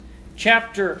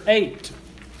chapter 8.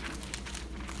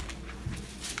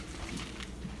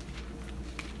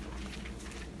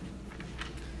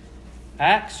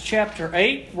 Acts chapter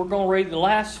 8, we're going to read the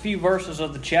last few verses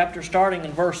of the chapter, starting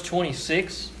in verse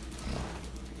 26.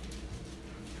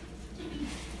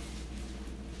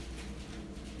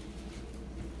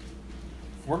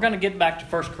 We're going to get back to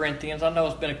 1 Corinthians. I know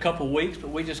it's been a couple of weeks, but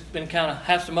we just been kind of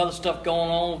have some other stuff going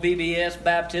on, VBS,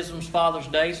 baptisms, Father's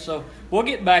Day, so we'll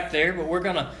get back there, but we're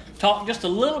going to talk just a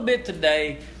little bit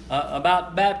today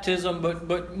about baptism,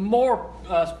 but more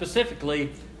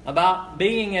specifically about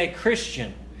being a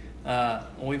Christian.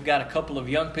 We've got a couple of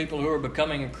young people who are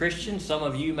becoming a Christian. Some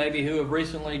of you maybe who have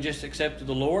recently just accepted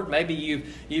the Lord. Maybe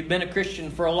you've been a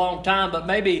Christian for a long time, but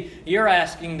maybe you're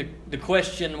asking the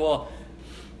question, well,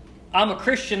 I'm a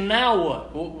Christian, now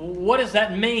what? What does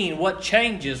that mean? What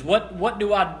changes? What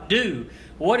do I do?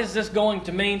 What is this going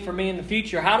to mean for me in the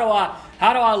future? How do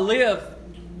I live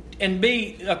and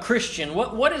be a Christian?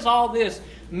 What does all this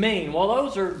mean? Well,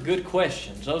 those are good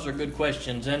questions.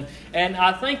 And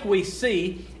I think we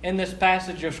see in this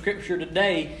passage of Scripture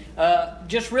today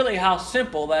just really how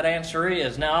simple that answer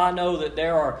is. Now, I know that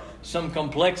there are some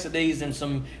complexities and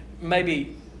some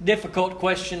maybe difficult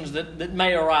questions that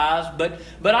may arise,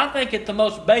 but I think at the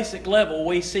most basic level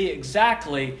we see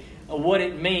exactly what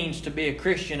it means to be a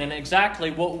Christian and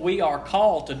exactly what we are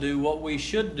called to do, what we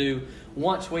should do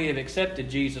once we have accepted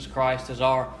Jesus Christ as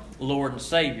our Lord and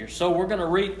Savior. So we're going to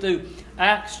read through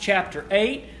Acts chapter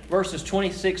 8, verses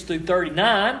 26 through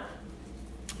 39.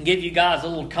 Give you guys a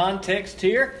little context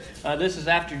here. This is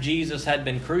after Jesus had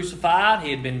been crucified,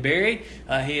 He had been buried,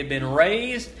 He had been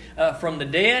raised from the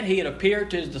dead. He had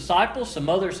appeared to His disciples. Some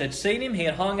others had seen Him. He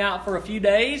had hung out for a few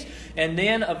days. And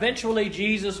then eventually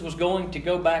Jesus was going to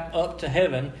go back up to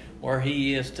heaven where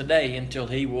He is today until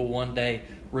He will one day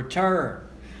return.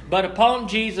 But upon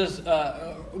Jesus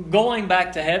going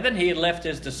back to heaven, He had left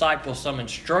His disciples some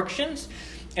instructions.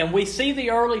 And we see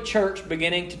the early church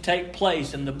beginning to take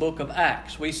place in the book of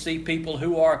Acts. We see people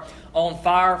who are on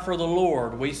fire for the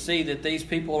Lord. We see that these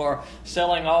people are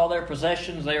selling all their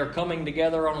possessions. They are coming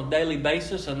together on a daily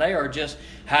basis, and they are just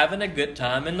having a good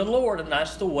time in the Lord. And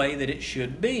that's the way that it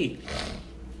should be.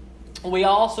 We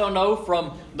also know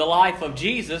from the life of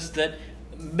Jesus that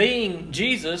being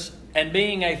Jesus and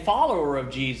being a follower of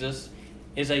Jesus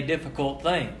is a difficult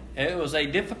thing. It was a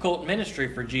difficult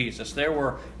ministry for Jesus. There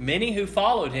were many who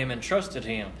followed Him and trusted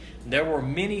Him. There were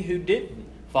many who didn't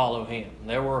follow Him.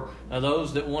 There were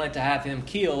those that wanted to have Him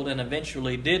killed and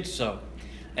eventually did so.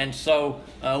 And so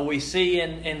we see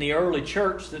in the early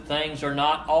church that things are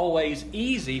not always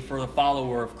easy for the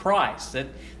follower of Christ.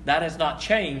 That has not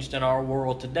changed in our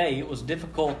world today. It was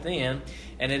difficult then,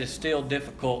 and it is still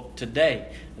difficult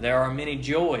today. There are many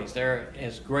joys. There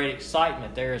is great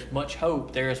excitement. There is much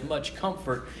hope. There is much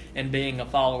comfort in being a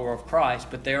follower of Christ.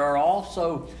 But there are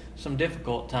also some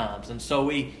difficult times. And so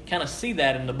we kind of see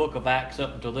that in the book of Acts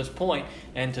up until this point.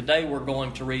 And today we're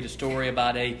going to read a story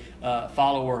about a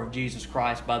follower of Jesus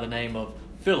Christ by the name of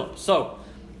Philip. So,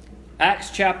 Acts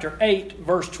chapter 8,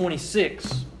 verse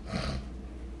 26.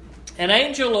 An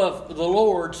angel of the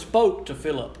Lord spoke to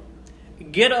Philip,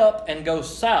 "Get up and go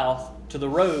south to the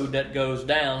road that goes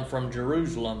down from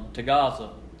Jerusalem to Gaza.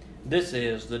 This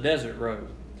is the desert road."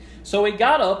 So he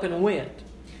got up and went.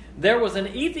 There was an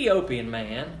Ethiopian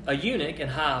man, a eunuch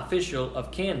and high official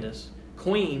of Candace,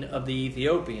 queen of the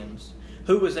Ethiopians,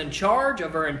 who was in charge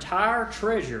of her entire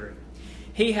treasury.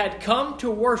 He had come to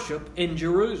worship in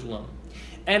Jerusalem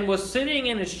and was sitting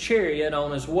in his chariot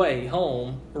on his way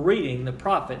home, reading the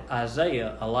prophet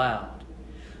Isaiah aloud.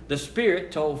 The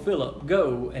Spirit told Philip,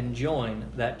 "Go and join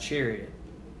that chariot."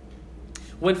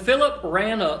 When Philip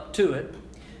ran up to it,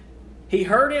 he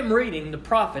heard him reading the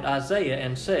prophet Isaiah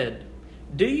and said,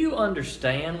 "Do you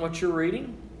understand what you're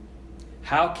reading?"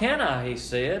 "How can I," he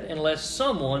said, "unless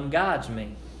someone guides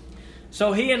me?"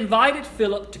 So he invited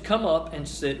Philip to come up and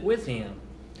sit with him.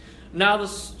 Now the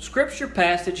scripture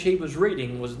passage he was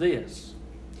reading was this: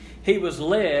 "He was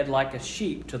led like a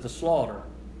sheep to the slaughter,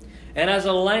 and as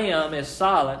a lamb is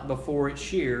silent before its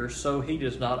shears, so he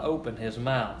does not open his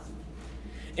mouth.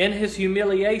 In his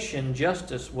humiliation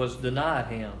justice was denied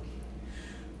him.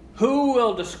 Who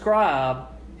will describe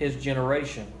his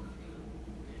generation?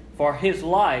 For his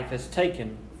life is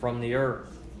taken from the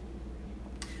earth."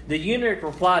 The eunuch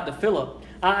replied to Philip,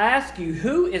 "I ask you,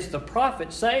 who is the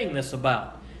prophet saying this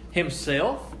about?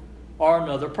 Himself or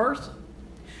another person?"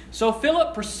 So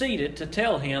Philip proceeded to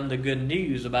tell him the good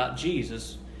news about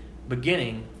Jesus,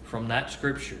 beginning from that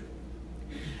scripture.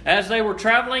 As they were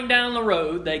traveling down the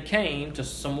road, they came to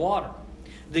some water.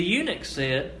 The eunuch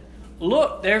said,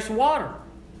 "Look, there's water.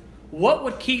 what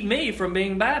would keep me from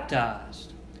being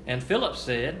baptized? And Philip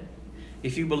said,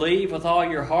 if you believe with all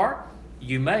your heart,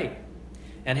 you may.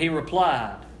 And he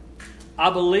replied, I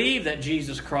believe that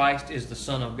Jesus Christ is the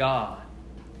Son of God.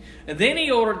 And then he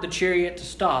ordered the chariot to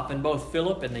stop, and both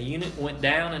Philip and the eunuch went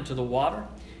down into the water,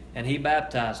 and he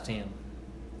baptized him.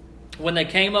 When they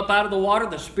came up out of the water,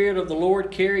 the Spirit of the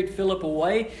Lord carried Philip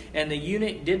away, and the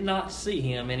eunuch did not see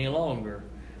him any longer,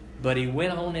 but he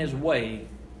went on his way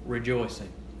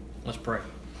rejoicing. Let's pray.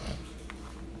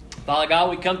 Father God,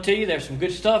 we come to you. There's some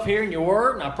good stuff here in your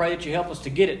word, and I pray that you help us to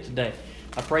get it today.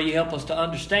 I pray you help us to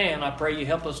understand. I pray you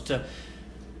help us to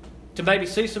maybe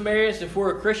see some areas, if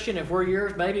we're a Christian, if we're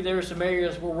yours, maybe there are some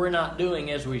areas where we're not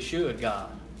doing as we should, God.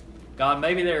 God,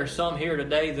 maybe there are some here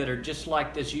today that are just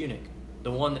like this eunuch,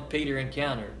 the one that Peter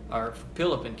encountered, or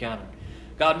Philip encountered.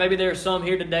 God, maybe there are some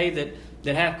here today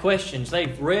that have questions.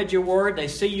 They've read your word, they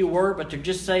see your word, but they're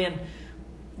just saying,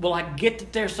 well, I get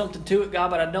that there's something to it,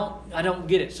 God, but I don't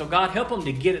get it. So God, help them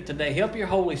to get it today. Help your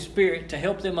Holy Spirit to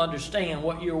help them understand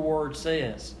what your word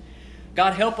says.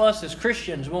 God, help us as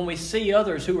Christians when we see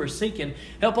others who are seeking.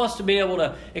 Help us to be able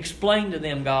to explain to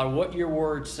them, God, what your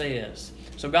word says.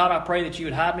 So God, I pray that you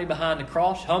would hide me behind the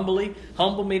cross.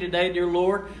 Humble me today, dear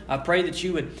Lord. I pray that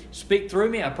you would speak through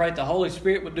me. I pray that the Holy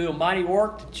Spirit would do a mighty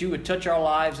work, that you would touch our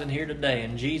lives in here today.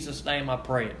 In Jesus' name I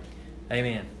pray it.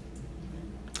 Amen.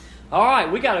 All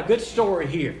right, we got a good story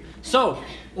here. So,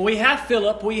 we have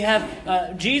Philip, we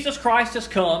have Jesus Christ has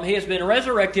come, he has been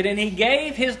resurrected, and he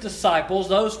gave his disciples,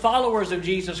 those followers of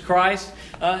Jesus Christ,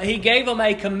 he gave them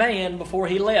a command before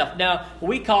he left. Now,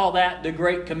 we call that the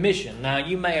Great Commission. Now,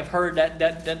 you may have heard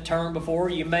that term before,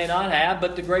 you may not have,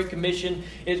 but the Great Commission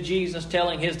is Jesus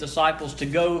telling his disciples to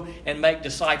go and make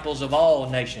disciples of all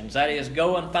nations. That is,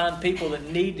 go and find people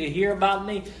that need to hear about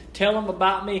me, tell them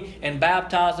about me, and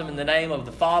baptize them in the name of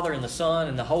the Father and the Son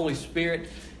and the Holy Spirit,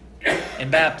 and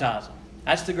baptize them.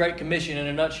 That's the Great Commission in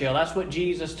a nutshell. That's what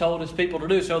Jesus told his people to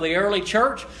do. So the early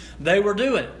church, they were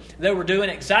doing it. They were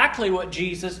doing exactly what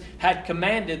Jesus had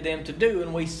commanded them to do.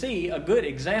 And we see a good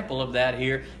example of that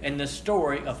here in the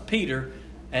story of Peter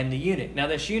and the eunuch. Now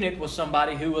this eunuch was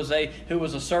somebody who was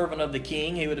a servant of the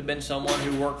king. He would have been someone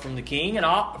who worked from the king and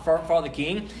for the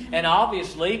king. And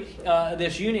obviously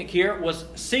this eunuch here was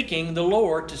seeking the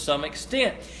Lord to some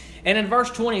extent. And in verse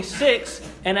 26,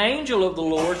 an angel of the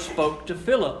Lord spoke to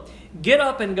Philip, "Get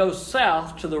up and go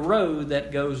south to the road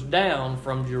that goes down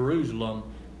from Jerusalem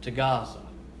to Gaza."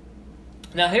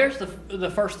 Now here's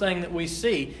the first thing that we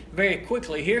see very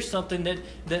quickly. Here's something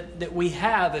that we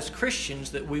have as Christians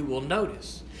that we will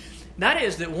notice. That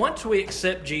is that once we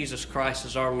accept Jesus Christ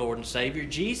as our Lord and Savior,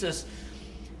 Jesus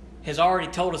has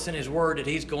already told us in His Word that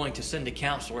He's going to send a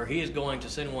counselor. He is going to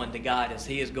send one to guide us.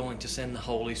 He is going to send the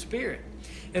Holy Spirit.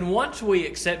 And once we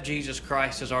accept Jesus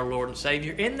Christ as our Lord and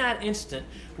Savior, in that instant,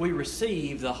 we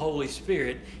receive the Holy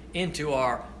Spirit into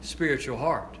our spiritual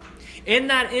heart. In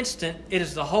that instant, it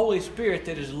is the Holy Spirit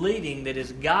that is leading, that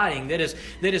is guiding, that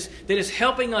is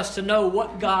helping us to know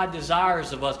what God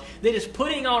desires of us, that is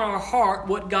putting on our heart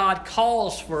what God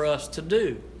calls for us to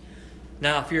do.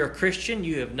 Now, if you're a Christian,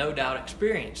 you have no doubt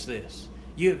experienced this.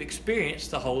 You have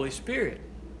experienced the Holy Spirit.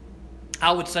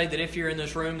 I would say that if you're in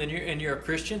this room and you're a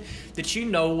Christian, that you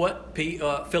know what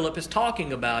Philip is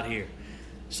talking about here.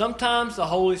 Sometimes the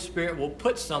Holy Spirit will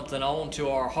put something onto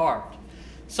our heart,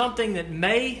 something that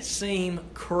may seem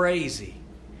crazy.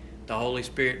 The Holy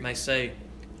Spirit may say,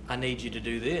 "I need you to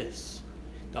do this."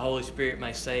 The Holy Spirit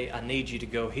may say, "I need you to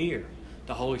go here."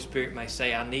 The Holy Spirit may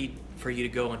say, "I need for you to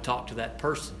go and talk to that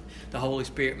person." The Holy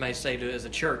Spirit may say to us as a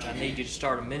church, "I need you to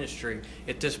start a ministry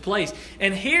at this place."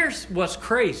 And here's what's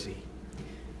crazy,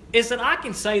 is that I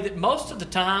can say that most of the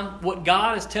time what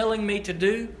God is telling me to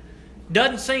do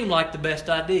doesn't seem like the best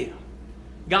idea.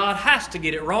 God has to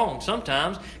get it wrong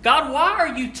sometimes. God, why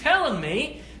are you telling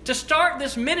me to start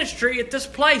this ministry at this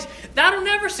place? That'll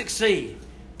never succeed.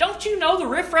 Don't you know the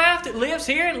riffraff that lives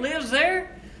here and lives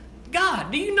there?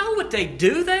 God, do you know what they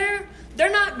do there? They're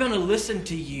not going to listen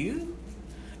to you.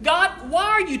 God, why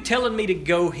are you telling me to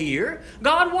go here?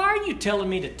 God, why are you telling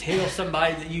me to tell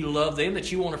somebody that you love them,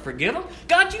 that you want to forgive them?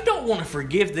 God, you don't want to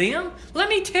forgive them. Let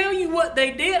me tell you what they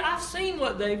did. I've seen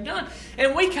what they've done.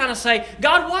 And we kind of say,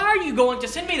 God, why are you going to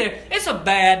send me there? It's a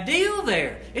bad deal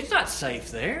there. It's not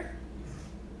safe there.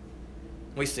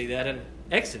 We see that in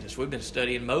Exodus. We've been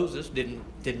studying Moses.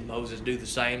 Didn't Moses do the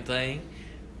same thing?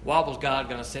 Why was God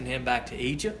going to send him back to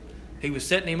Egypt? He was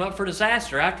setting him up for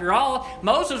disaster. After all,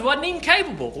 Moses wasn't even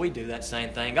capable. We do that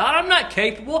same thing. God, I'm not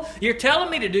capable. You're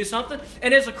telling me to do something.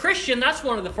 And as a Christian, that's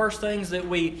one of the first things that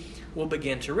we will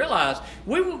begin to realize.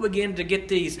 We will begin to get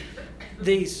these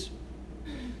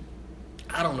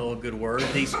I don't know a good word,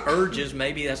 these urges,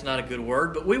 maybe that's not a good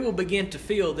word, but we will begin to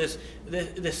feel this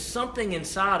something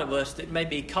inside of us that may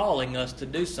be calling us to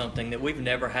do something that we've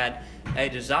never had a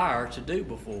desire to do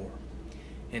before.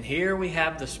 And here we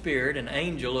have the Spirit, an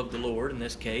angel of the Lord in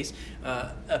this case,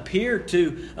 appeared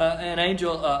to an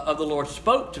angel of the Lord,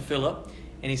 spoke to Philip,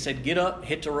 and he said, "Get up,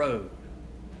 hit the road."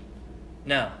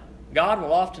 Now, God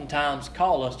will oftentimes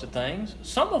call us to things,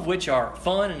 some of which are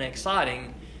fun and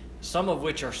exciting, some of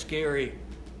which are scary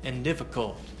and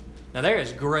difficult. Now, there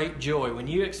is great joy. When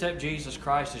you accept Jesus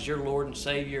Christ as your Lord and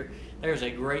Savior, there's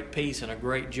a great peace and a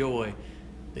great joy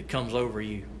that comes over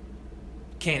you.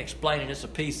 Can't explain it. It's a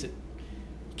peace that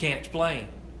you can't explain.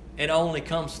 It only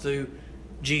comes through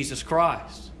Jesus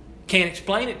Christ. Can't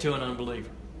explain it to an unbeliever.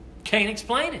 Can't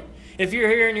explain it. If you're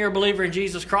here and you're a believer in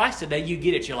Jesus Christ today, you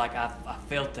get it. You're like, I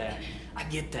felt that. I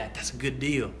get that. That's a good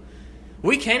deal.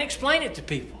 We can't explain it to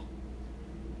people.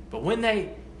 But when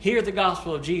they hear the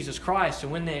gospel of Jesus Christ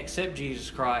and when they accept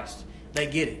Jesus Christ, they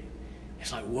get it.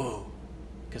 It's like, whoa.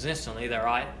 Because instantly their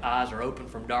eyes are open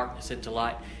from darkness into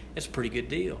light. It's a pretty good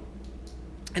deal.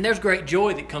 And there's great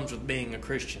joy that comes with being a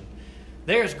Christian.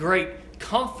 There's great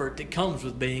comfort that comes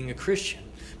with being a Christian.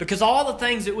 Because all the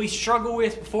things that we struggle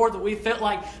with before, that we felt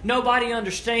like nobody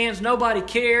understands, nobody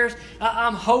cares,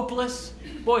 I'm hopeless.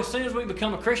 Boy, as soon as we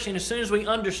become a Christian, as soon as we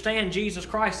understand Jesus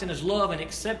Christ and His love and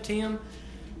accept Him,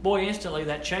 boy, instantly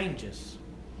that changes.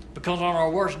 Because on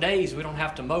our worst days, we don't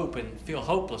have to mope and feel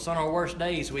hopeless. On our worst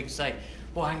days, we can say,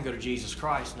 boy, I can go to Jesus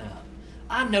Christ now.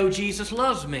 I know Jesus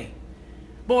loves me.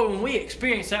 Boy, when we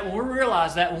experience that, when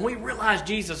we realize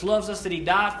Jesus loves us, that He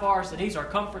died for us, that He's our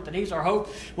comfort, that He's our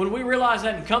hope, when we realize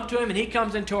that and come to Him and He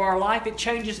comes into our life, it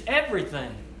changes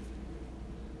everything.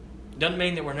 Doesn't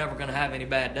mean that we're never going to have any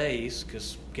bad days,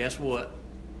 because guess what?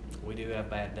 We do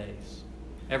have bad days.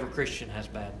 Every Christian has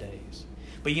bad days.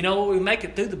 But you know what? We make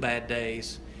it through the bad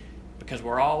days because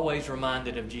we're always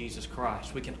reminded of Jesus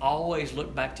Christ. We can always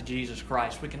look back to Jesus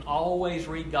Christ. We can always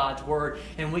read God's Word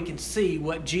and we can see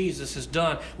what Jesus has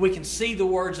done. We can see the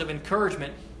words of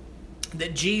encouragement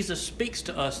that Jesus speaks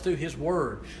to us through His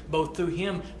Word, both through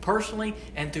Him personally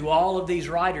and through all of these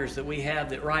writers that we have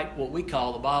that write what we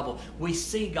call the Bible. We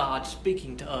see God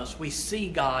speaking to us. We see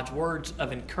God's words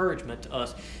of encouragement to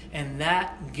us, and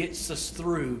that gets us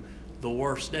through the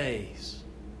worst days.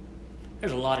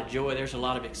 There's a lot of joy, there's a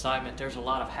lot of excitement, there's a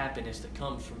lot of happiness that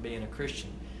comes from being a Christian.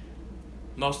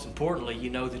 Most importantly, you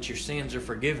know that your sins are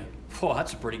forgiven. Boy,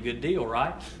 that's a pretty good deal,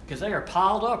 right? Because they are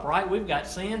piled up, right? We've got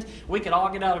sins. We could all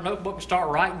get out a notebook and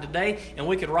start writing today, and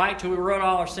we could write till we wrote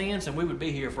all our sins, and we would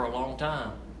be here for a long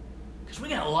time. Because we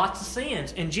got lots of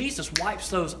sins, and Jesus wipes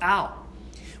those out.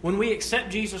 When we accept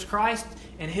Jesus Christ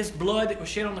and His blood that was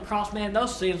shed on the cross, man,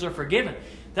 those sins are forgiven.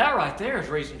 That right there is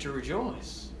reason to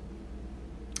rejoice.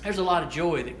 There's a lot of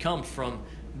joy that comes from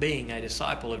being a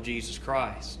disciple of Jesus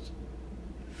Christ.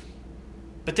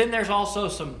 But then there's also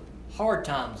some hard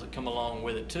times that come along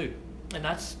with it too. And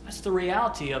that's the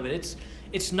reality of it.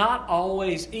 It's not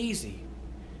always easy.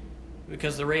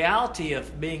 Because the reality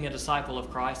of being a disciple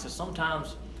of Christ is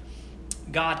sometimes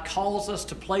God calls us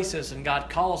to places and God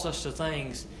calls us to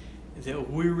things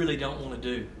that we really don't want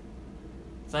to do.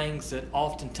 Things that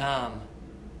oftentimes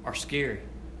are scary.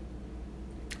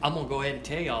 I'm going to go ahead and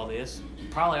tell you all this. You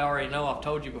probably already know, I've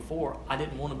told you before, I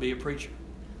didn't want to be a preacher.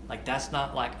 Like, that's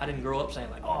not like, I didn't grow up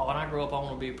saying like, oh, when I grow up I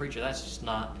want to be a preacher. That's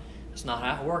not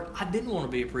how it worked. I didn't want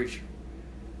to be a preacher.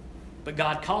 But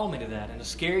God called me to that. And as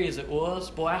scary as it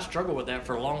was, boy, I struggled with that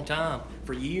for a long time.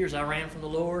 For years I ran from the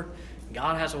Lord.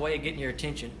 God has a way of getting your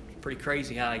attention. It's pretty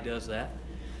crazy how He does that.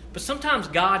 But sometimes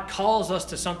God calls us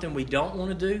to something we don't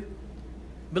want to do.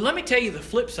 But let me tell you the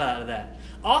flip side of that.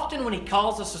 Often when He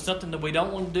calls us to something that we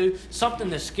don't want to do, something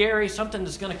that's scary, something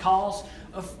that's going to cause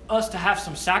us to have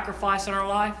some sacrifice in our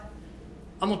life,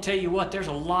 I'm going to tell you what, there's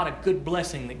a lot of good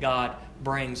blessing that God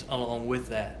brings along with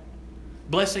that.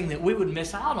 Blessing that we would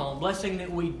miss out on, blessing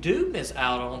that we do miss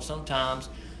out on sometimes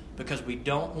because we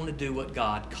don't want to do what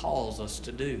God calls us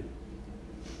to do.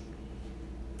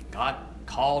 God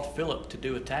called Philip to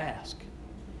do a task.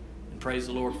 And praise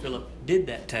the Lord, Philip did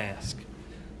that task.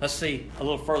 Let's see a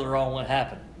little further on what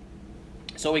happened.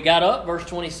 So he got up, verse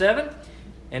 27,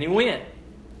 and he went.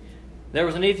 There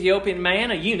was an Ethiopian man,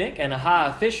 a eunuch, and a high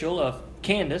official of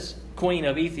Candace, queen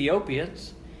of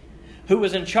Ethiopians, who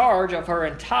was in charge of her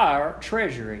entire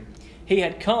treasury. He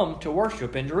had come to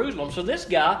worship in Jerusalem. So this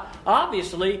guy,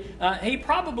 obviously, he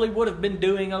probably would have been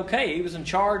doing okay. He was in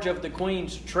charge of the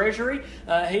queen's treasury.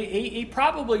 He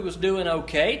probably was doing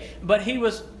okay, but he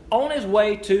was on his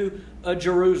way to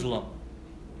Jerusalem.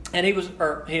 And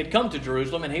he had come to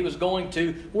Jerusalem, and he was going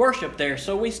to worship there.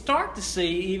 So we start to see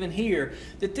even here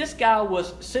that this guy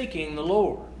was seeking the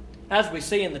Lord. As we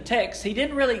see in the text, he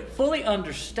didn't really fully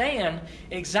understand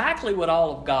exactly what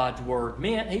all of God's Word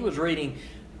meant. He was reading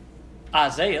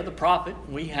Isaiah, the prophet.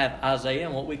 We have Isaiah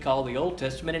in what we call the Old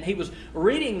Testament. And he was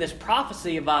reading this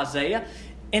prophecy of Isaiah,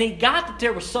 and he got that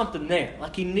there was something there.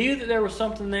 Like he knew that there was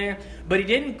something there, but he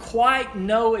didn't quite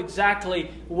know exactly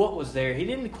what was there. He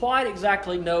didn't quite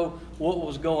exactly know what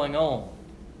was going on.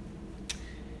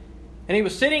 And he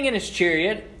was sitting in his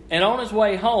chariot, and on his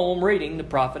way home, reading the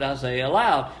prophet Isaiah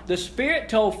aloud. The Spirit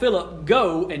told Philip,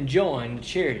 "Go and join the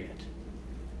chariot."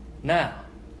 Now,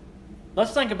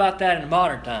 let's think about that in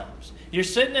modern times. You're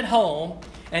sitting at home,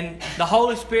 and the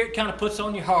Holy Spirit kind of puts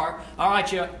on your heart, all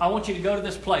right, I want you to go to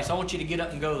this place. I want you to get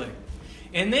up and go there.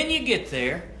 And then you get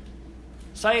there,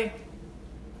 say,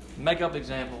 make up an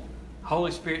example.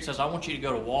 Holy Spirit says, I want you to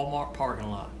go to Walmart parking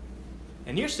lot.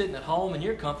 And you're sitting at home and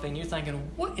you're comfy and you're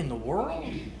thinking, what in the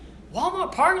world?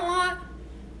 Walmart parking lot?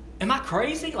 Am I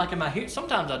crazy? Like, am I here?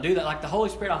 Sometimes I do that. Like the Holy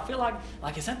Spirit, I feel like,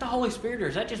 is that the Holy Spirit or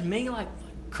is that just me? Like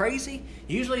crazy?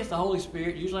 Usually it's the Holy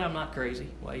Spirit. Usually I'm not crazy.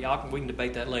 Well, we can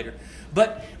debate that later.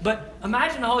 But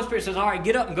imagine the Holy Spirit says, all right,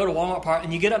 get up and go to Walmart Park.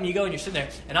 And you get up and you go and you're sitting there.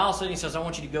 And all of a sudden he says, I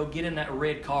want you to go get in that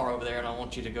red car over there and I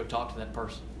want you to go talk to that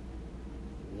person.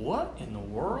 What in the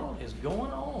world is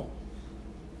going on?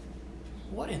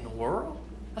 What in the world?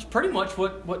 That's pretty much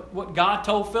what God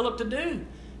told Philip to do.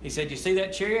 He said, you see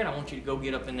that chariot? I want you to go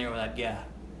get up in there with that guy.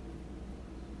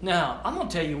 Now, I'm going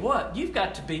to tell you what. You've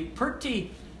got to be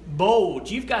pretty bold.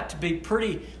 You've got to be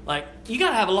pretty, you got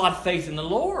to have a lot of faith in the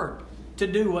Lord to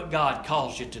do what God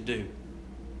calls you to do.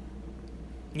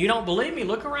 You don't believe me?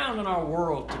 Look around in our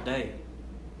world today.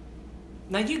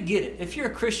 Now, you get it. If you're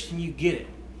a Christian, you get it.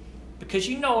 Because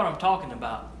you know what I'm talking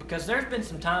about. Because there's been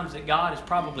some times that God has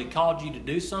probably called you to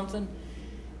do something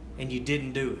and you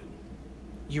didn't do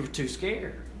it. You were too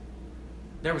scared.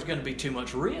 There was going to be too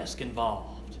much risk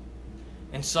involved.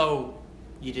 And so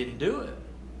you didn't do it.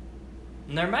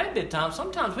 And there may be a time,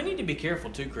 sometimes we need to be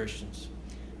careful too, Christians.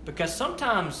 Because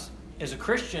sometimes as a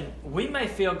Christian, we may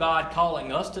feel God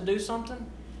calling us to do something.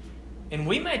 And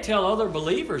we may tell other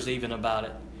believers even about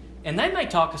it. And they may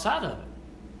talk us out of it.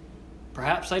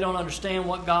 Perhaps they don't understand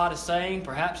what God is saying.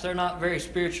 Perhaps they're not very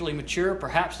spiritually mature.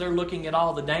 Perhaps they're looking at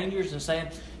all the dangers and saying,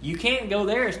 you can't go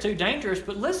there, it's too dangerous.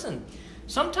 But listen,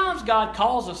 sometimes God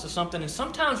calls us to something and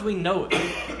sometimes we know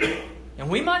it. And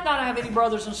we might not have any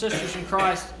brothers and sisters in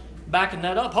Christ backing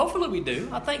that up. Hopefully we do.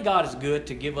 I think God is good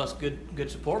to give us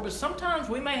good support. But sometimes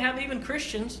we may have even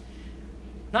Christians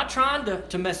not trying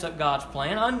to mess up God's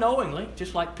plan, unknowingly,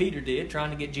 just like Peter did,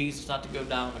 trying to get Jesus not to go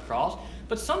down on the cross.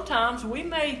 But sometimes we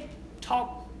may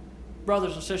talk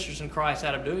brothers and sisters in Christ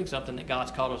out of doing something that God's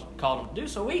called them to do.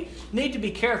 So we need to be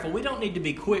careful. We don't need to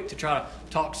be quick to try to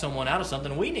talk someone out of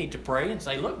something. We need to pray and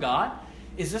say, look, God,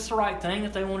 is this the right thing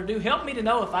that they want to do? Help me to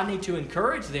know if I need to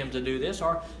encourage them to do this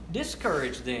or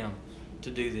discourage them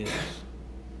to do this.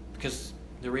 Because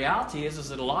the reality is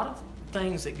that a lot of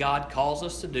things that God calls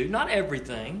us to do, not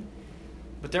everything,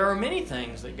 but there are many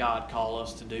things that God calls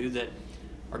us to do that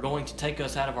are going to take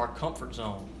us out of our comfort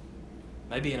zone.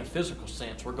 Maybe in a physical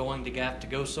sense, we're going to have to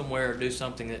go somewhere or do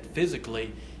something that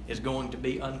physically is going to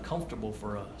be uncomfortable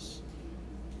for us.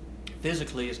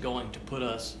 Physically is going to put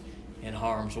us in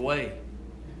harm's way.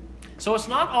 So it's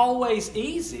not always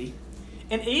easy.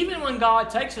 And even when God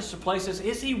takes us to places,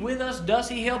 is He with us? Does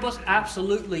He help us?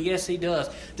 Absolutely, yes, He does.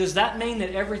 Does that mean that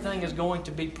everything is going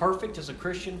to be perfect as a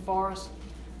Christian for us?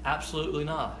 Absolutely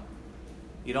not.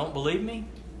 You don't believe me?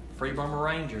 Free Burma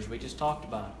Rangers, we just talked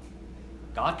about it.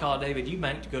 God called David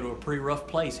Eubank to go to a pretty rough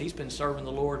place. He's been serving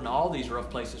the Lord in all these rough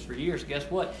places for years. Guess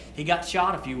what? He got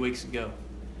shot a few weeks ago.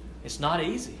 It's not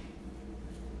easy.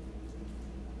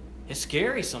 It's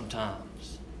scary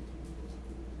sometimes.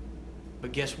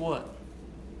 But guess what?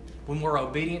 When we're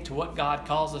obedient to what God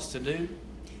calls us to do,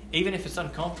 even if it's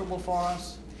uncomfortable for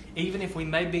us, even if we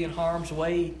may be in harm's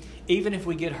way, even if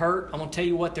we get hurt, I'm going to tell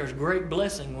you what, there's great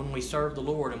blessing when we serve the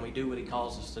Lord and we do what He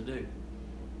calls us to do.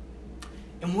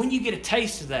 And when you get a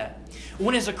taste of that,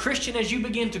 when as a Christian, as you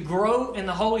begin to grow in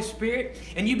the Holy Spirit,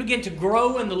 and you begin to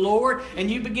grow in the Lord, and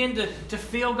you begin to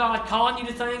feel God calling you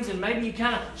to things, and maybe you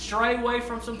kind of stray away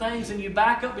from some things and you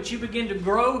back up, but you begin to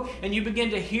grow and you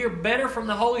begin to hear better from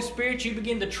the Holy Spirit, you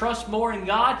begin to trust more in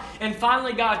God, and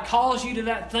finally God calls you to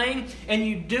that thing, and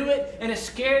you do it, and as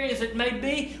scary as it may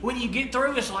be, when you get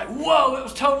through, it's like, whoa, it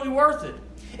was totally worth it.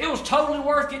 It was totally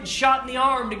worth getting shot in the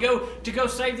arm to go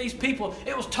save these people.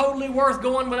 It was totally worth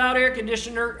going without air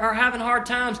conditioner or having hard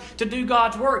times to do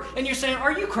God's work. And you're saying,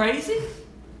 are you crazy?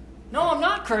 No, I'm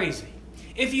not crazy.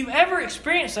 If you've ever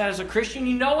experienced that as a Christian,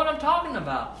 you know what I'm talking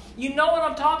about. You know what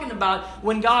I'm talking about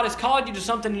when God has called you to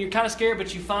something and you're kind of scared,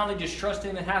 but you finally just trust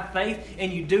Him and have faith,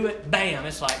 and you do it, bam,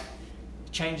 it's like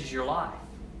it changes your life.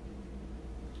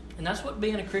 And that's what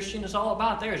being a Christian is all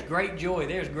about. There's great joy.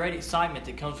 There's great excitement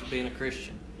that comes with being a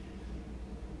Christian.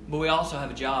 But we also have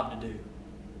a job to do.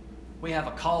 We have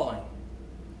a calling.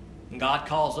 And God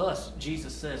calls us.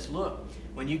 Jesus says, look,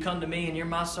 when you come to me and you're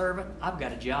my servant, I've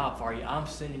got a job for you. I'm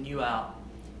sending you out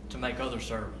to make other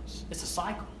servants. It's a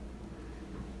cycle.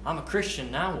 I'm a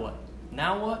Christian, now what?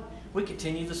 Now what? We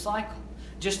continue the cycle.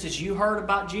 Just as you heard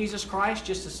about Jesus Christ,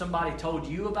 just as somebody told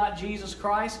you about Jesus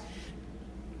Christ,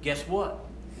 guess what?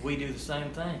 We do the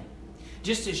same thing.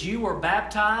 Just as you were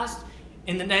baptized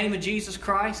in the name of Jesus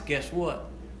Christ, guess what?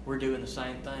 We're doing the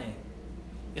same thing.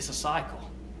 It's a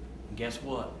cycle. And guess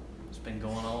what? It's been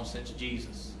going on since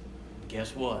Jesus. And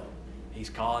guess what? He's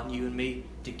calling you and me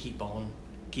to keep on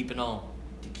keeping on,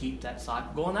 to keep that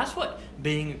cycle going. That's what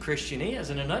being a Christian is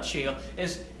in a nutshell.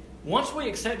 Is once we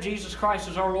accept Jesus Christ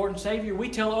as our Lord and Savior, we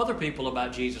tell other people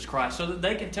about Jesus Christ so that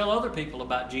they can tell other people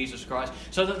about Jesus Christ,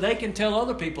 so that they can tell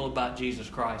other people about Jesus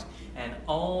Christ, and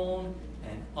on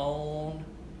and on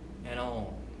and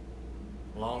on.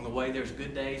 Along the way, there's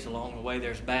good days. Along the way,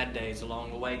 there's bad days.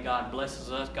 Along the way, God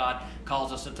blesses us. God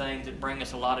calls us to things that bring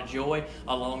us a lot of joy.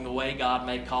 Along the way, God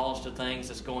may call us to things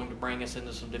that's going to bring us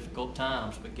into some difficult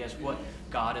times. But guess what?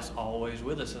 God is always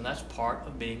with us, and that's part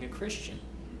of being a Christian.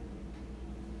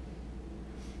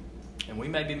 And we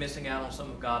may be missing out on some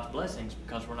of God's blessings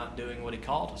because we're not doing what He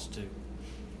called us to.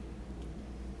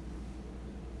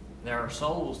 There are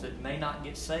souls that may not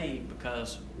get saved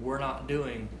because we're not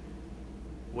doing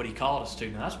what He called us to.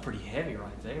 Now that's pretty heavy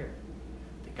right there.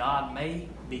 That God may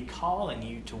be calling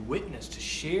you to witness, to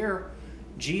share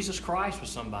Jesus Christ with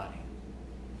somebody,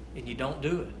 and you don't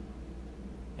do it.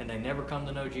 And they never come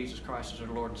to know Jesus Christ as their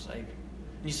Lord and Savior.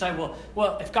 And you say,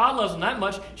 well, if God loves them that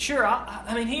much, sure,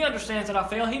 I mean, He understands that I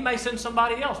fail. He may send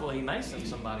somebody else. Well, He may send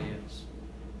somebody else.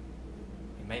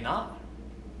 He may not.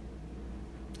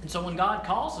 And so when God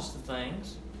calls us to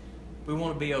things, we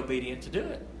want to be obedient to do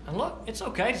it. And look, it's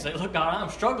okay to say, look, God, I'm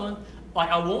struggling like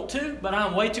I want to, but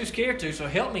I'm way too scared to, so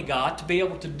help me, God, to be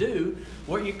able to do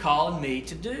what you're calling me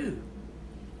to do.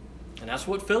 And that's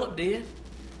what Philip did.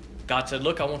 God said,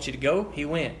 look, I want you to go. He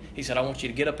went. He said, I want you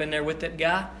to get up in there with that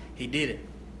guy. He did it.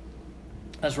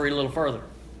 Let's read a little further.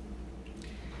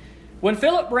 When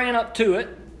Philip ran up to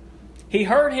it, he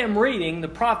heard him reading the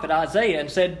prophet Isaiah and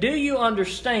said, do you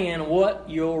understand what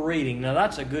you're reading? Now,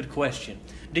 that's a good question.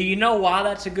 Do you know why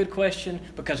that's a good question?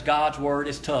 Because God's Word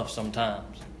is tough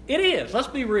sometimes. It is. Let's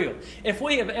be real. If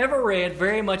we have ever read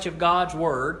very much of God's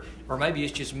Word, or maybe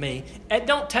it's just me, it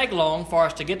don't take long for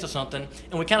us to get to something,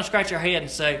 and we kind of scratch our head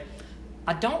and say,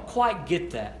 I don't quite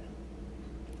get that.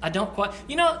 I don't quite...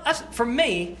 You know, that's, for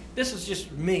me, this is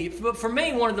just me, but for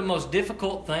me, one of the most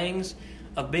difficult things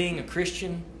of being a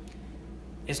Christian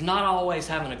is not always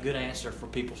having a good answer for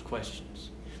people's questions.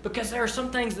 Because there are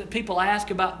some things that people ask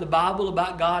about the Bible,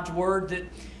 about God's Word, that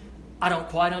I don't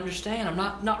quite understand.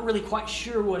 I'm not really quite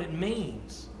sure what it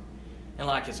means. And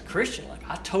like as a Christian, like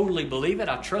I totally believe it.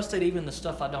 I trust it, even the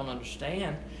stuff I don't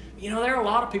understand. You know, there are a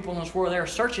lot of people in this world that are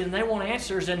searching and they want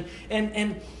answers.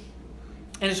 And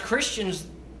as Christians,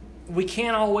 we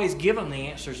can't always give them the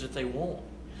answers that they want.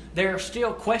 There are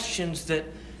still questions that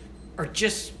are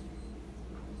just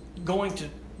going to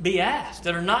be asked,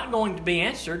 that are not going to be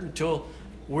answered until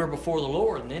we're before the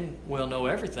Lord, and then we'll know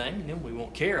everything, and then we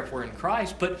won't care if we're in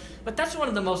Christ. But that's one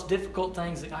of the most difficult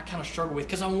things that I kind of struggle with,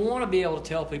 because I want to be able to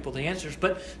tell people the answers.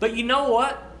 But you know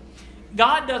what?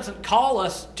 God doesn't call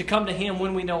us to come to Him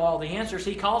when we know all the answers.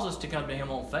 He calls us to come to Him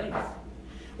on faith.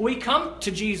 We come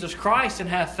to Jesus Christ and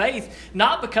have faith,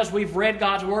 not because we've read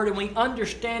God's Word and we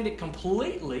understand it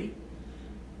completely,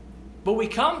 but we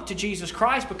come to Jesus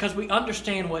Christ because we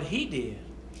understand what He did.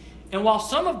 And while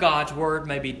some of God's Word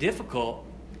may be difficult,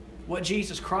 what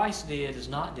Jesus Christ did is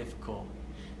not difficult.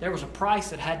 There was a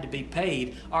price that had to be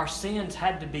paid. Our sins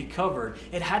had to be covered.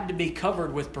 It had to be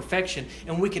covered with perfection,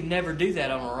 and we could never do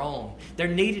that on our own. There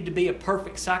needed to be a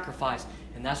perfect sacrifice,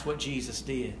 and that's what Jesus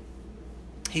did.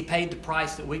 He paid the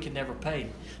price that we could never pay,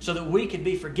 so that we could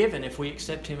be forgiven if we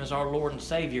accept Him as our Lord and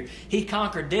Savior. He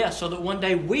conquered death so that one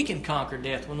day we can conquer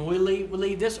death. When we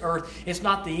leave this earth, it's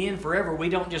not the end forever. We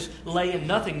don't just lay in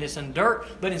nothingness and dirt,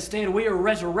 but instead we are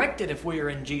resurrected if we are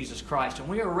in Jesus Christ. And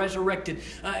we are resurrected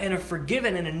and are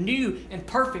forgiven in a new and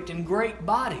perfect and great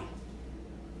body.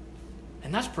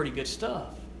 And that's pretty good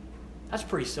stuff. That's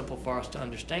pretty simple for us to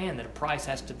understand, that a price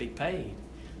has to be paid.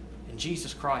 And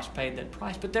Jesus Christ paid that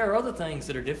price. But there are other things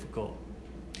that are difficult.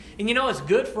 And you know, it's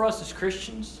good for us as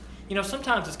Christians.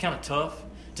 sometimes it's kind of tough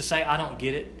to say, I don't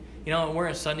get it. We're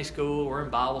in Sunday school, we're in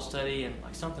Bible study, and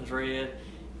like something's read,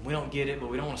 we don't get it, but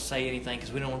we don't want to say anything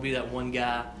because we don't want to be that one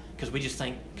guy, because we just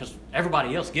think, because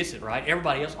everybody else gets it, right?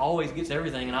 Everybody else always gets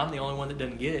everything, and I'm the only one that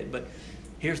doesn't get it. But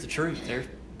here's the truth. There's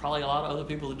probably a lot of other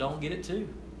people that don't get it too.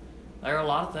 There are a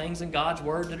lot of things in God's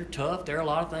Word that are tough. There are a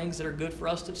lot of things that are good for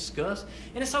us to discuss.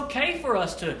 And it's okay for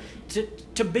us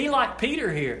to be like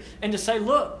Peter here and to say,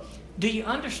 look, do you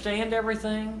understand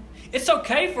everything? It's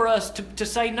okay for us to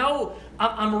say, no,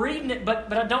 I'm reading it,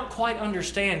 but I don't quite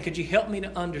understand. Could you help me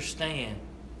to understand?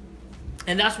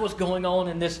 And that's what's going on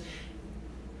in this,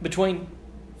 between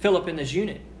Philip and this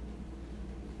eunuch.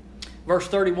 Verse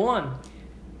 31,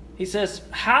 he says,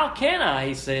 how can I,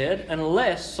 he said,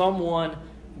 unless someone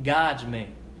guides me?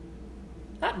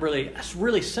 That's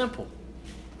really simple.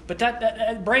 But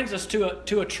that brings us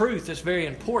to a truth that's very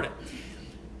important.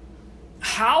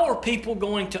 How are people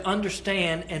going to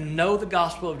understand and know the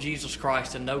gospel of Jesus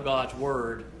Christ and know God's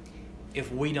Word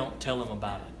if we don't tell them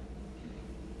about it?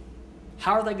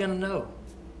 How are they going to know?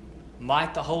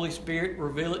 Might the Holy Spirit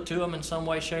reveal it to them in some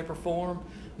way, shape, or form?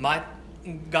 Might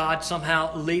God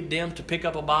somehow lead them to pick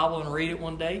up a Bible and read it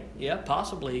one day? Yeah,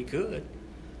 possibly He could.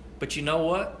 But you know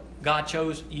what? God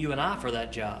chose you and I for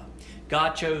that job.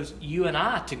 God chose you and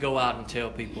I to go out and tell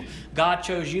people. God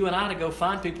chose you and I to go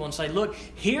find people and say, look,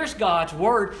 here's God's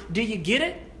Word. Do you get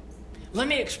it? Let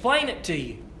me explain it to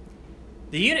you.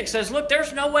 The eunuch says, look,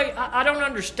 there's no way, I don't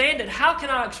understand it. How can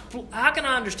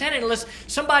I understand it unless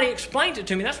somebody explains it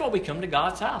to me? That's why we come to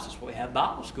God's house. That's why we have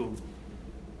Bible school.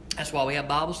 That's why we have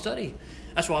Bible study.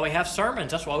 That's why we have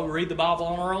sermons. That's why we read the Bible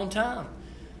on our own time.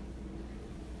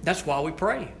 That's why we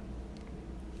pray.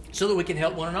 So that we can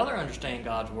help one another understand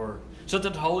God's Word. So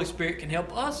that the Holy Spirit can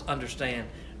help us understand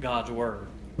God's Word.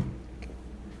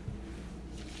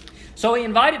 So he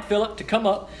invited Philip to come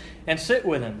up and sit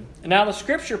with him. Now the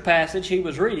scripture passage he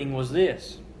was reading was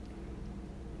this.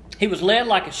 He was led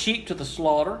like a sheep to the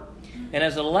slaughter, and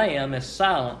as a lamb is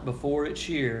silent before its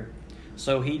shearer,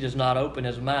 so he does not open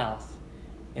his mouth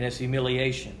in his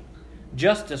humiliation.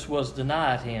 Justice was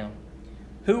denied him.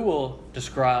 Who will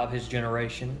describe his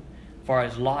generation? For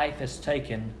his life is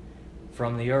taken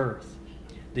from the earth.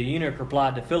 The eunuch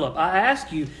replied to Philip, I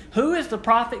ask you, who is the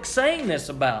prophet saying this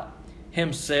about?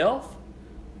 Himself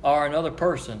or another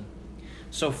person?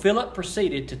 So Philip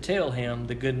proceeded to tell him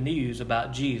the good news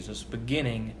about Jesus,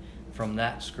 beginning from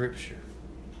that scripture.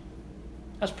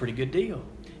 That's a pretty good deal.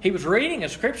 He was reading a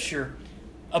scripture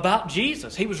about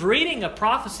Jesus. He was reading a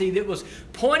prophecy that was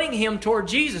pointing him toward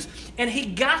Jesus. And he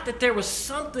got that there was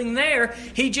something there.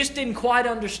 He just didn't quite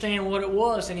understand what it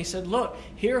was. And he said, look,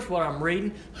 here's what I'm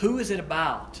reading. Who is it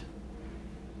about?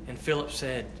 And Philip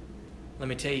said, let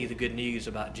me tell you the good news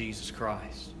about Jesus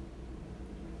Christ.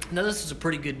 Now this is a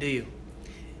pretty good deal.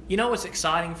 You know what's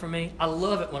exciting for me? I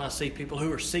love it when I see people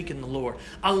who are seeking the Lord.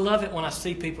 I love it when I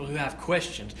see people who have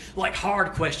questions, like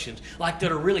hard questions, like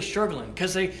that are really struggling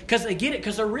because they get it,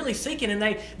 because they're really seeking and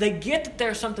they get that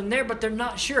there's something there, but they're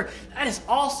not sure. That is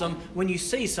awesome when you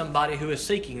see somebody who is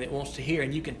seeking that wants to hear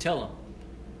and you can tell them.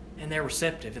 And they're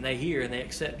receptive and they hear and they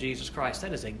accept Jesus Christ.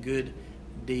 That is a good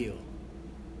deal.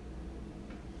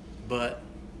 But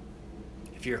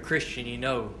if you're a Christian, you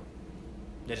know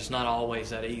that it's not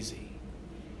always that easy.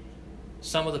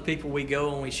 Some of the people we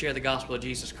go and we share the gospel of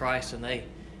Jesus Christ and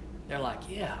they're like,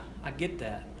 yeah, I get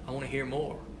that. I want to hear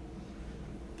more.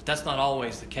 But that's not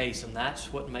always the case, and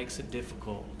that's what makes it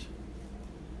difficult.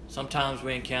 Sometimes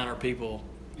we encounter people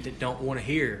that don't want to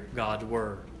hear God's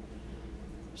Word.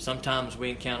 Sometimes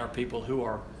we encounter people who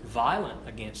are violent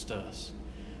against us,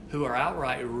 who are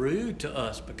outright rude to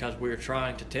us because we're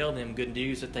trying to tell them good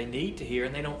news that they need to hear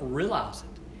and they don't realize it.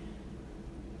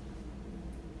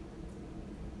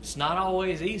 It's not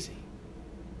always easy.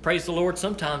 Praise the Lord,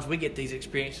 sometimes we get these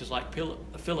experiences like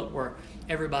Philip where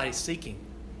everybody's seeking.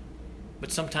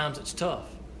 But sometimes it's tough.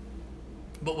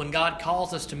 But when God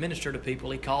calls us to minister to people,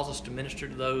 He calls us to minister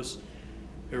to those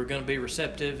who are going to be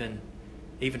receptive and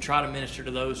even try to minister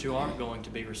to those who aren't going to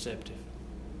be receptive.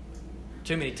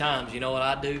 Too many times, you know what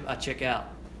I do? I check out.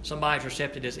 Somebody's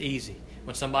receptive is easy.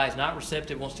 When somebody's not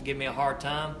receptive, wants to give me a hard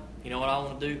time, you know what I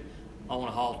want to do? I want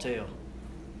to haul tail.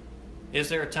 Is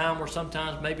there a time where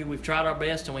sometimes maybe we've tried our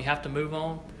best and we have to move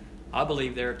on? I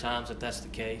believe there are times that that's the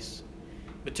case.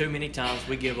 But too many times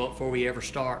we give up before we ever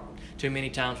start. Too many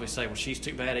times we say, well, she's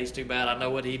too bad, he's too bad. I know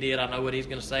what he did. I know what he's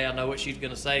going to say. I know what she's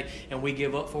going to say. And we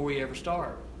give up before we ever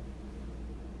start.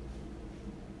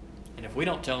 And if we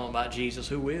don't tell them about Jesus,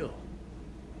 who will?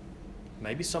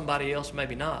 Maybe somebody else,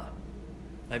 maybe not.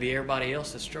 Maybe everybody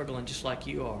else is struggling just like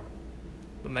you are.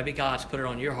 But maybe God's put it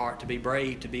on your heart to be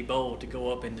brave, to be bold, to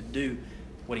go up and to do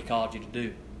what He called you to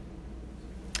do.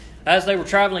 As they were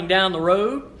traveling down the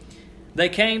road, they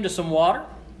came to some water.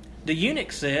 The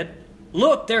eunuch said,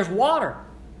 "Look, there's water.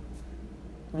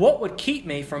 What would keep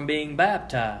me from being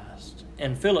baptized?"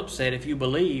 And Philip said, "If you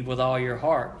believe with all your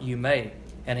heart, you may."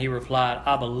 And he replied,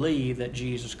 "I believe that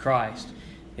Jesus Christ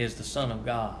is the Son of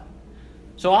God."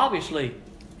 So obviously,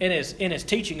 in his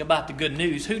teaching about the good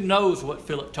news, who knows what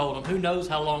Philip told him? Who knows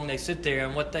how long they sit there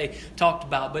and what they talked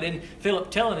about? But in Philip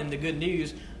telling him the good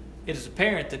news, it is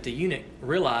apparent that the eunuch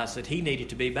realized that he needed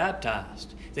to be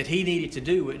baptized, that he needed to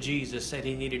do what Jesus said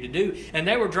he needed to do. And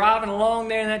they were driving along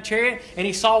there in that chariot, and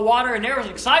he saw water, and there was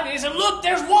excitement. He said, "Look,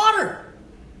 there's water."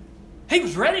 He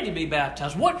was ready to be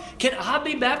baptized. What? Can I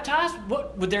be baptized?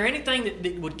 What? Would there anything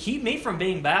that would keep me from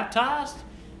being baptized?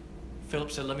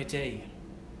 Philip said, "Let me tell you.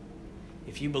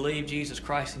 If you believe Jesus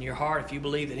Christ in your heart, if you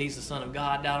believe that He's the Son of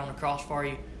God, died on the cross for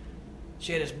you,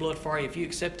 shed His blood for you, if you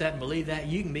accept that and believe that,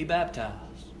 you can be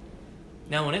baptized."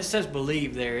 Now, when it says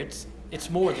believe there, it's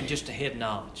more than just a head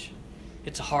knowledge.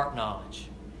 It's a heart knowledge.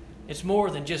 It's more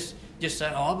than just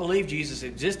saying, "Oh, I believe Jesus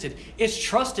existed." It's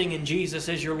trusting in Jesus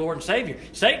as your Lord and Savior.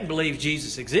 Satan believes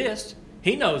Jesus exists.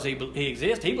 He knows he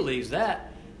exists. He believes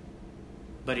that.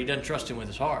 But he doesn't trust Him with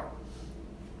his heart.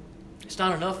 It's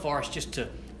not enough for us just to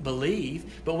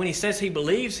believe. But when he says he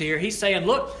believes here, he's saying,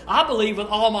 "Look, I believe with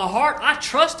all my heart. I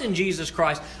trust in Jesus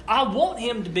Christ. I want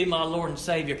Him to be my Lord and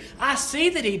Savior. I see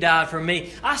that He died for me.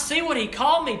 I see what He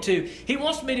called me to. He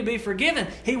wants me to be forgiven.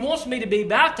 He wants me to be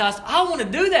baptized. I want to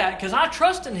do that because I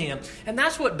trust in Him." And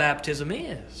that's what baptism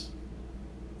is.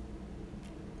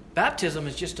 Baptism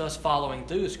is just us following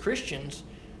through as Christians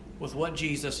with what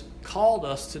Jesus called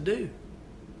us to do.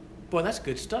 Boy, that's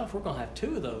good stuff. We're going to have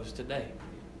 2 of those today.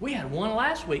 We had one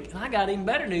last week, and I got even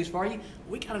better news for you.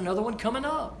 We got another one coming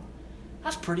up.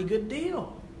 That's a pretty good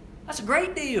deal. That's a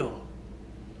great deal.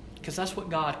 Because that's what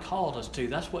God called us to.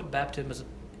 That's what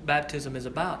baptism is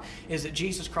about. Is that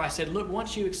Jesus Christ said, "Look,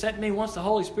 once you accept me, once the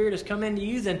Holy Spirit has come into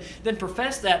you, then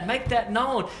profess that, make that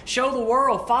known, show the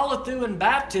world, follow through in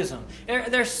baptism."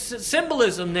 There's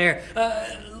symbolism there.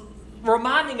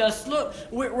 Reminding us, look,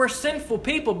 we're sinful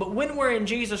people, but when we're in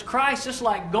Jesus Christ, just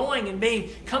like going and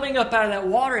coming up out of that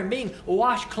water and being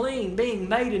washed clean, being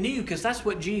made anew, because that's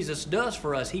what Jesus does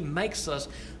for us. He makes us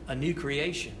a new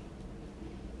creation.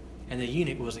 And the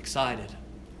eunuch was excited.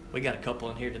 We got a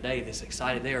couple in here today that's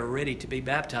excited. They are ready to be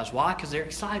baptized. Why? Because they're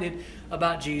excited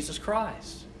about Jesus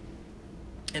Christ.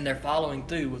 And they're following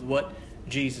through with what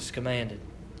Jesus commanded.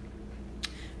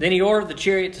 Then he ordered the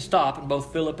chariot to stop, and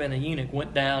both Philip and the eunuch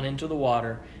went down into the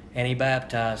water, and he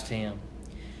baptized him.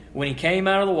 When he came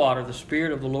out of the water, the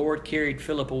Spirit of the Lord carried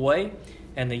Philip away,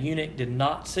 and the eunuch did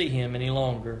not see him any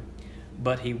longer,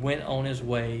 but he went on his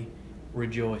way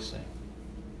rejoicing.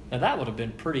 Now that would have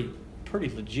been pretty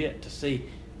legit to see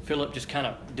Philip just kind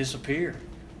of disappear.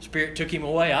 Spirit took him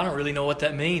away. I don't really know what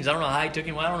that means. I don't know how He took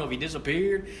him away. I don't know if he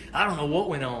disappeared. I don't know what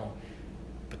went on.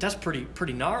 But that's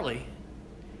pretty gnarly.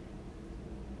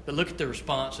 But look at the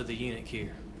response of the eunuch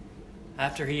here.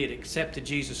 After he had accepted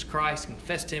Jesus Christ,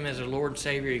 confessed Him as their Lord and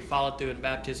Savior, he followed through in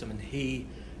baptism, and he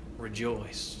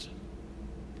rejoiced.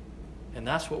 And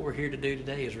that's what we're here to do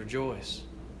today, is rejoice.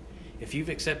 If you've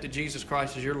accepted Jesus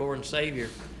Christ as your Lord and Savior,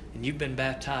 and you've been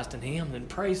baptized in Him, then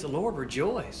praise the Lord,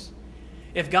 rejoice.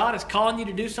 If God is calling you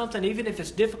to do something, even if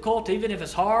it's difficult, even if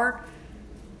it's hard,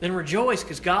 then rejoice,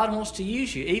 because God wants to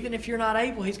use you. Even if you're not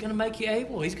able, He's going to make you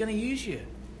able. He's going to use you.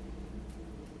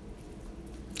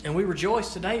 And we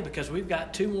rejoice today because we've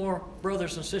got 2 more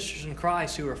brothers and sisters in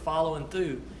Christ who are following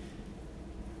through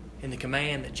in the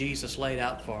command that Jesus laid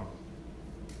out for them.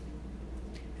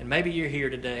 And maybe you're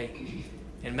here today,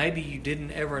 and maybe you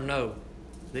didn't ever know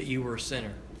that you were a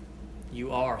sinner.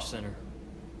 You are a sinner.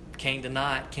 Can't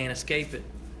deny it, can't escape it.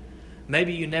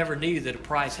 Maybe you never knew that a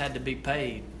price had to be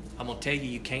paid. I'm going to tell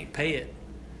you can't pay it.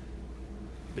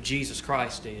 But Jesus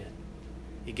Christ did.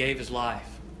 He gave His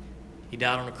life. He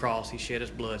died on the cross. He shed His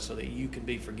blood so that you could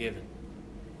be forgiven.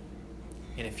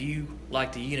 And if you,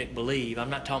 like the eunuch, believe, I'm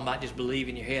not talking about just believe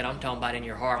in your head. I'm talking about in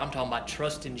your heart. I'm talking about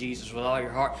trusting Jesus with all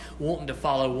your heart, wanting to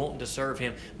follow, wanting to serve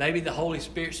Him. Maybe the Holy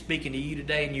Spirit's speaking to you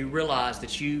today and you realize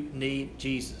that you need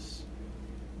Jesus.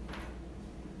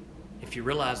 If you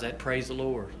realize that, praise the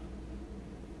Lord.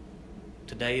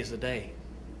 Today is the day.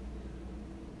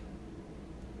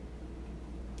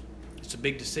 It's a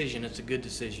big decision. It's a good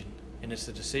decision. And it's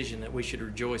a decision that we should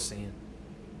rejoice in.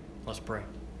 Let's pray.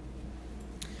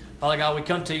 Father God, we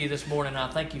come to you this morning, and I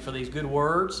thank you for these good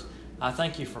words. I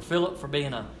thank you for Philip for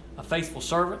being a faithful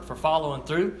servant, for following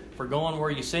through, for going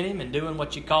where you sent him and doing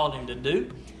what you called him to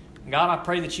do. God, I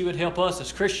pray that you would help us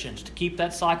as Christians to keep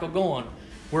that cycle going,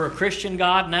 We're a Christian,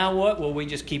 God. Now what? Well, we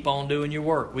just keep on doing your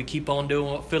work. We keep on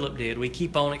doing what Philip did. We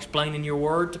keep on explaining your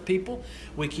word to people.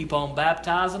 We keep on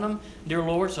baptizing them, dear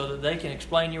Lord, so that they can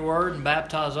explain your word and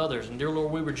baptize others. And dear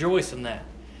Lord, we rejoice in that.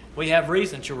 We have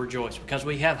reason to rejoice because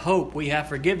we have hope. We have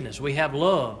forgiveness. We have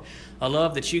love. A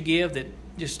love that you give that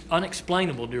just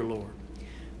unexplainable, dear Lord.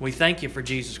 We thank you for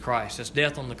Jesus Christ, His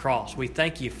death on the cross. We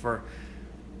thank you for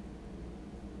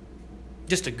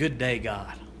just a good day,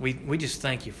 God. We just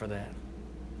thank you for that.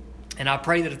 And I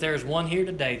pray that if there is one here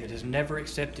today that has never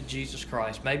accepted Jesus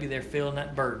Christ, maybe they're feeling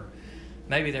that burden.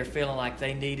 Maybe they're feeling like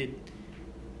they need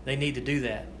to do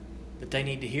that they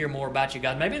need to hear more about you,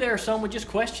 God. Maybe there are some with just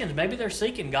questions. Maybe they're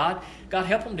seeking God. God,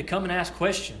 help them to come and ask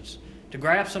questions, to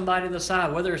grab somebody to the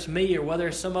side, whether it's me or whether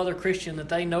it's some other Christian that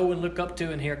they know and look up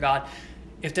to in here, God.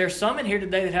 If there's some in here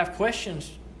today that have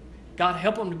questions, God,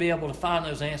 help them to be able to find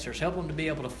those answers. Help them to be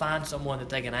able to find someone that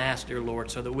they can ask, dear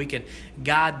Lord, so that we can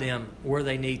guide them where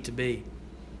they need to be.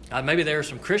 God, maybe there are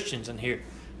some Christians in here.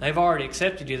 They've already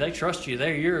accepted you. They trust you.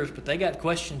 They're yours, but they got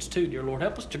questions too, dear Lord.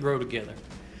 Help us to grow together.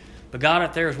 But God,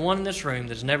 if there's one in this room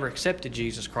that's never accepted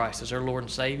Jesus Christ as their Lord and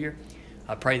Savior,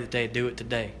 I pray that they'd do it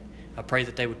today. I pray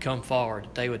that they would come forward,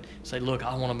 that they would say, look,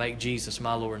 I want to make Jesus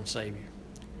my Lord and Savior.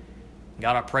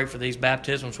 God, I pray for these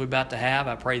baptisms we're about to have.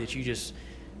 I pray that you just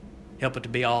help it to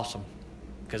be awesome,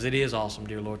 because it is awesome,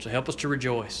 dear Lord. So help us to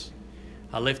rejoice.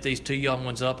 I lift these two young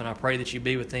ones up, and I pray that you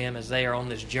be with them as they are on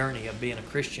this journey of being a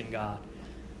Christian, God,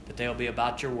 that they'll be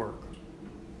about your work.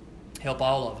 Help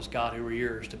all of us, God, who are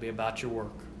yours, to be about your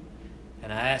work.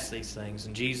 And I ask these things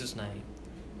in Jesus' name.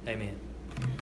 Amen.